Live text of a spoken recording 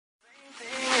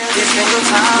single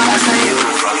time I say you the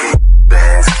fucking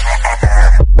best,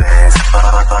 best, best,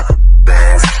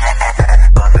 best,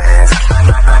 fucking.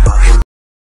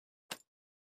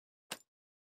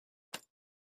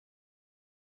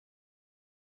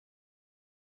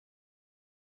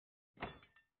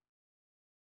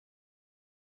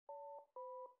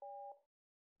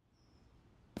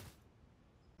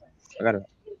 I got it.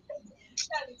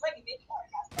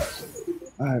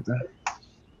 Alright, bro.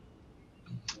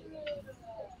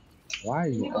 Why are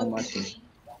you on my team?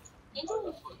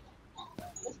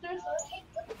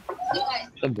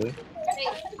 What's up, boy?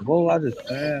 Whoa, I just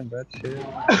ran, bro. Chill.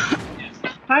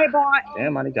 Hey, bot.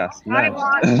 Damn, I got Hey, smashed.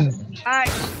 bot.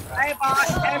 Hey, bot.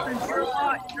 Essence, you're a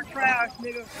bot. You're trash,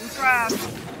 nigga. You're trash.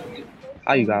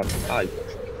 How you got? How you?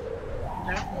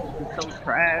 You're so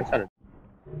trash.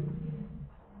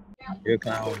 You're a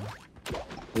clown.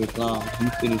 You're a clown. You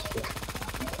finished it.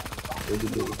 What you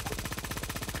do?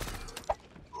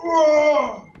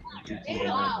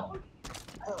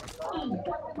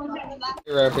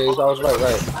 Rampage, I was right.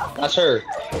 That's her.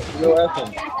 Yo,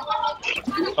 effing.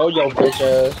 Oh, yo, bitch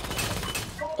ass.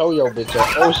 Oh, yo, bitch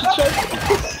ass. Oh, she checked.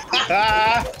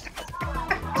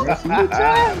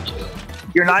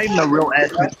 You're not even a real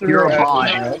Essence. You're a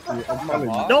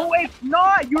bot. No, it's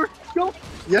not. You're so.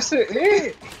 Yes, it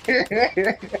is.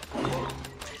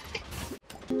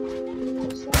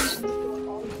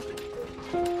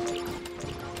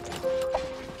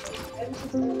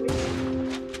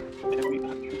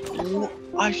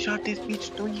 I shot this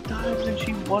bitch 3 times and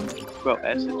she won. Bro,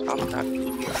 Essence, I'm not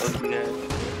killing you, ugly ass.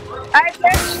 Hey,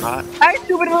 bitch. Hey,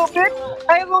 stupid little bitch.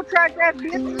 Hey, little trash ass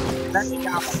bitch. That's the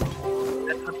job.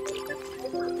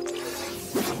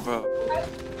 Bro.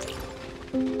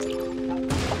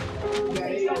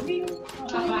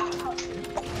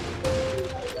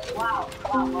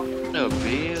 No,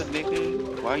 real nigga.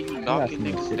 Why you knocking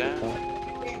niggas down?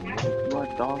 You are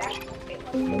dog shit.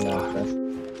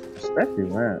 Especially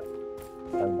man.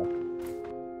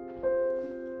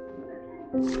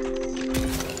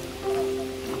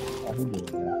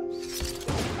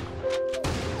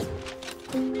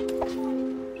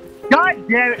 God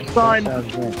damn it, son. Nah,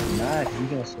 you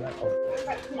gonna slap.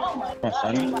 My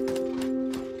son.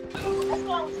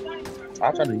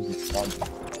 I'll try to use this phone.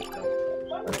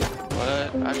 What?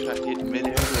 I tried to hit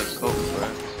mid-air with a coke, bro.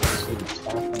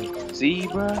 See,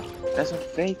 bro? That's a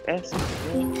fake Essence,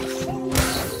 bro.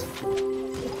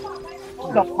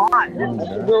 The pot.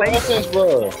 Real Essence, bro.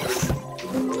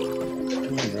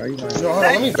 Yo, hold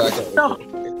on, let me back up.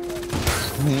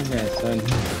 Son.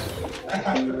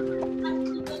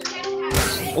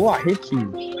 Oh, I hit you.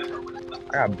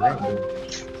 I got black, dude.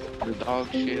 The dog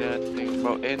shit ass thing,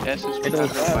 bro. And Essence, we have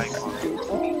a bike on.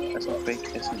 That's a fake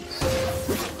Essence.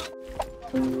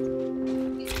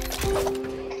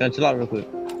 Can I chill out real quick?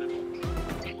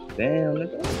 Damn,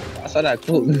 nigga. I saw that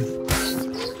quote.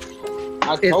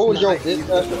 I told you, bitch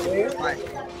ass.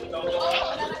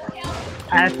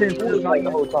 Essence is not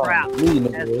even crap. Leave,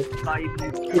 nigga. Essence is not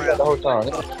even Keep that the whole time.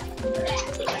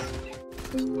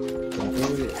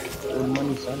 What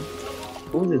money, son?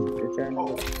 Who is this bitch ass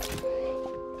nigga?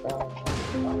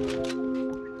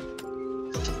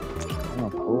 I'm gonna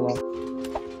pull off.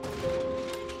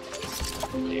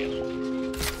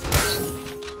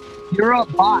 You're a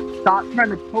bot. Stop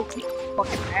trying to poke me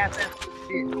fucking ass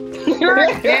shit. You're a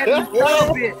dead son of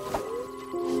a bitch.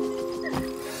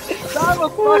 Son of a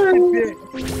fucking bitch.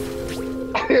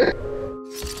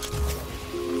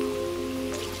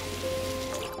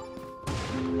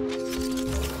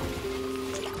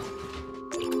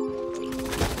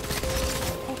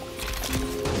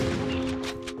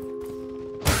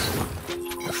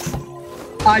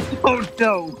 I don't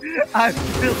know. I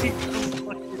really don't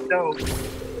fucking know.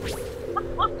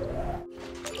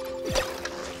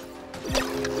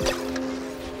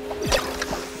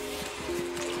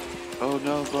 Oh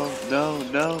no, bro.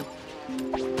 No.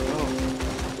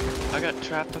 I got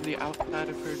trapped on the outside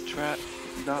of her trap.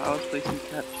 No, I was placing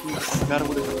trap too. Got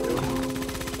away with it.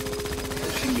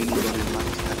 She mini gunning my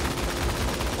trap.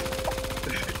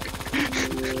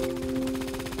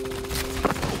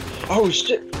 Oh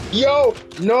shit. Yo!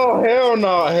 No, hell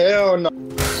no. Hell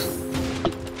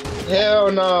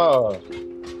no.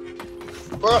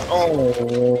 Bro,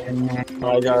 oh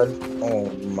my god. Oh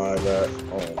my god.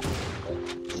 Oh.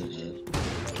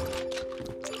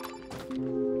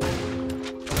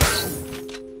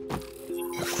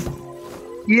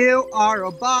 You are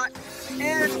a bot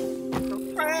and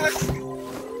a trash.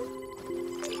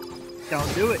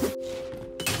 Don't do it.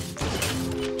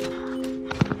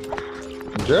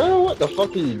 Girl, what the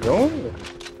fuck are you doing?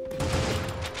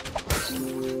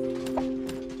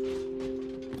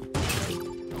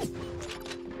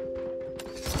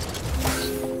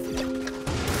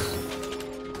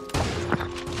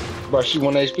 Bro, she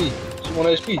 1 HP. She 1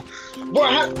 HP. Boy,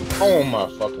 oh my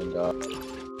fucking god.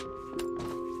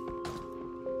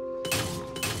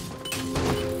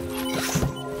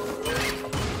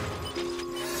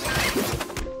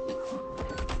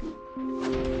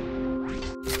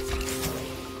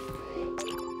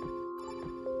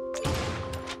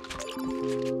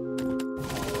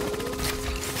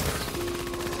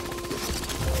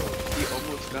 He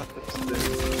almost got the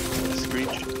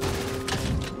screenshot.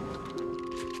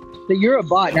 So you're a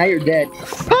bot, now you're dead.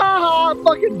 Ha ha,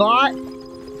 fucking bot!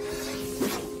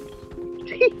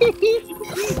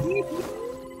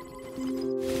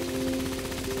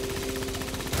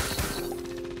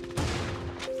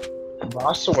 Bro,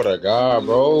 I swear to God,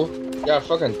 bro. You got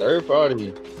fucking third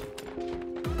party.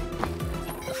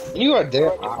 You are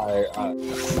dead. Alright.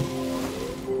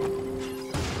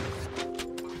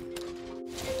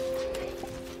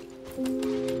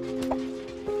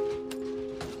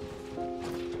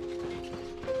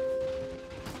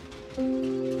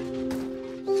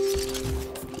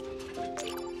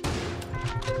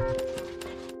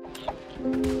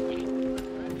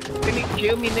 Can you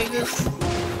kill me, nigga?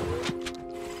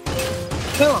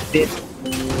 Come on, bitch.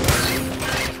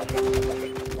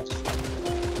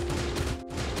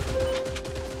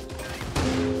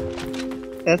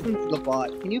 Essence is a bot.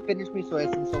 Can you finish me so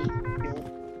Essence don't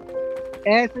kill?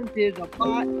 Essence is a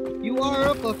bot. You are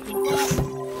a fucking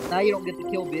bot. Now you don't get the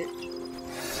kill, bitch.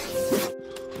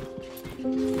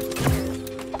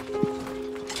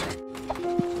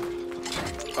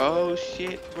 Oh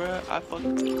shit, bruh. I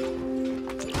fucking.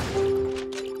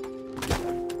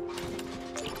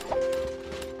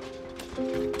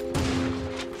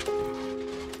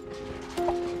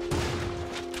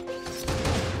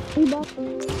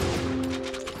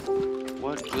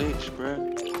 What glitch, bruh?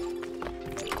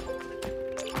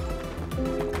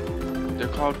 They're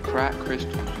called crack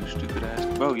crystals, you stupid ass.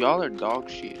 Bro, y'all are dog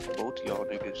shit. Both of y'all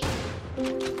niggas.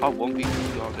 I won't be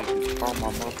y'all niggas. All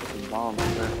my motherfucking bombs,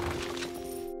 bruh.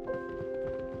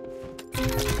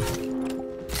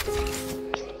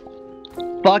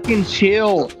 Fucking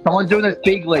chill. Someone's doing a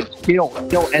speed glitch. Chill.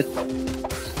 Chill,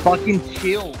 Essence. Fucking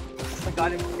chill. I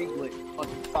got him speed glitch.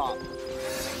 Fucking stop.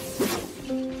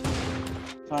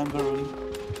 Time's already.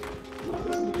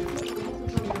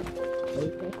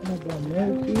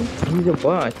 He's a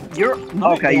bot. You're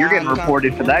okay. You're getting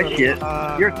reported for that shit.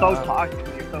 You're so toxic.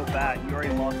 You're so bad. You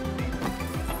already lost the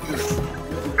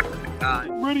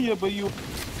game. Ready, but you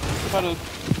gotta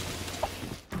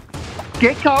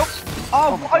Get coke.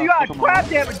 Oh, you got crab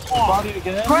damage off. body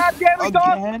again. Crab damage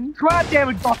off. Crab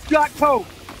damage off. You got coke.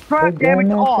 Crab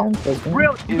damage off.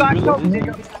 Real. You got coke,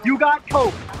 nigga. You got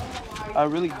coke. I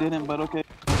really didn't, but okay.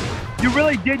 You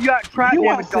really did. You got trap You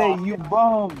wanna damage say off. you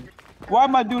bum? Why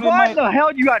am I doing Why it? the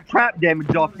hell you got trap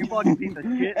damage off? You fucking piece of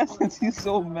shit. Essence, he's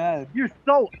so mad. You're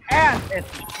so ass,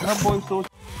 Essence. That boy's so.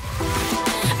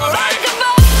 Alright.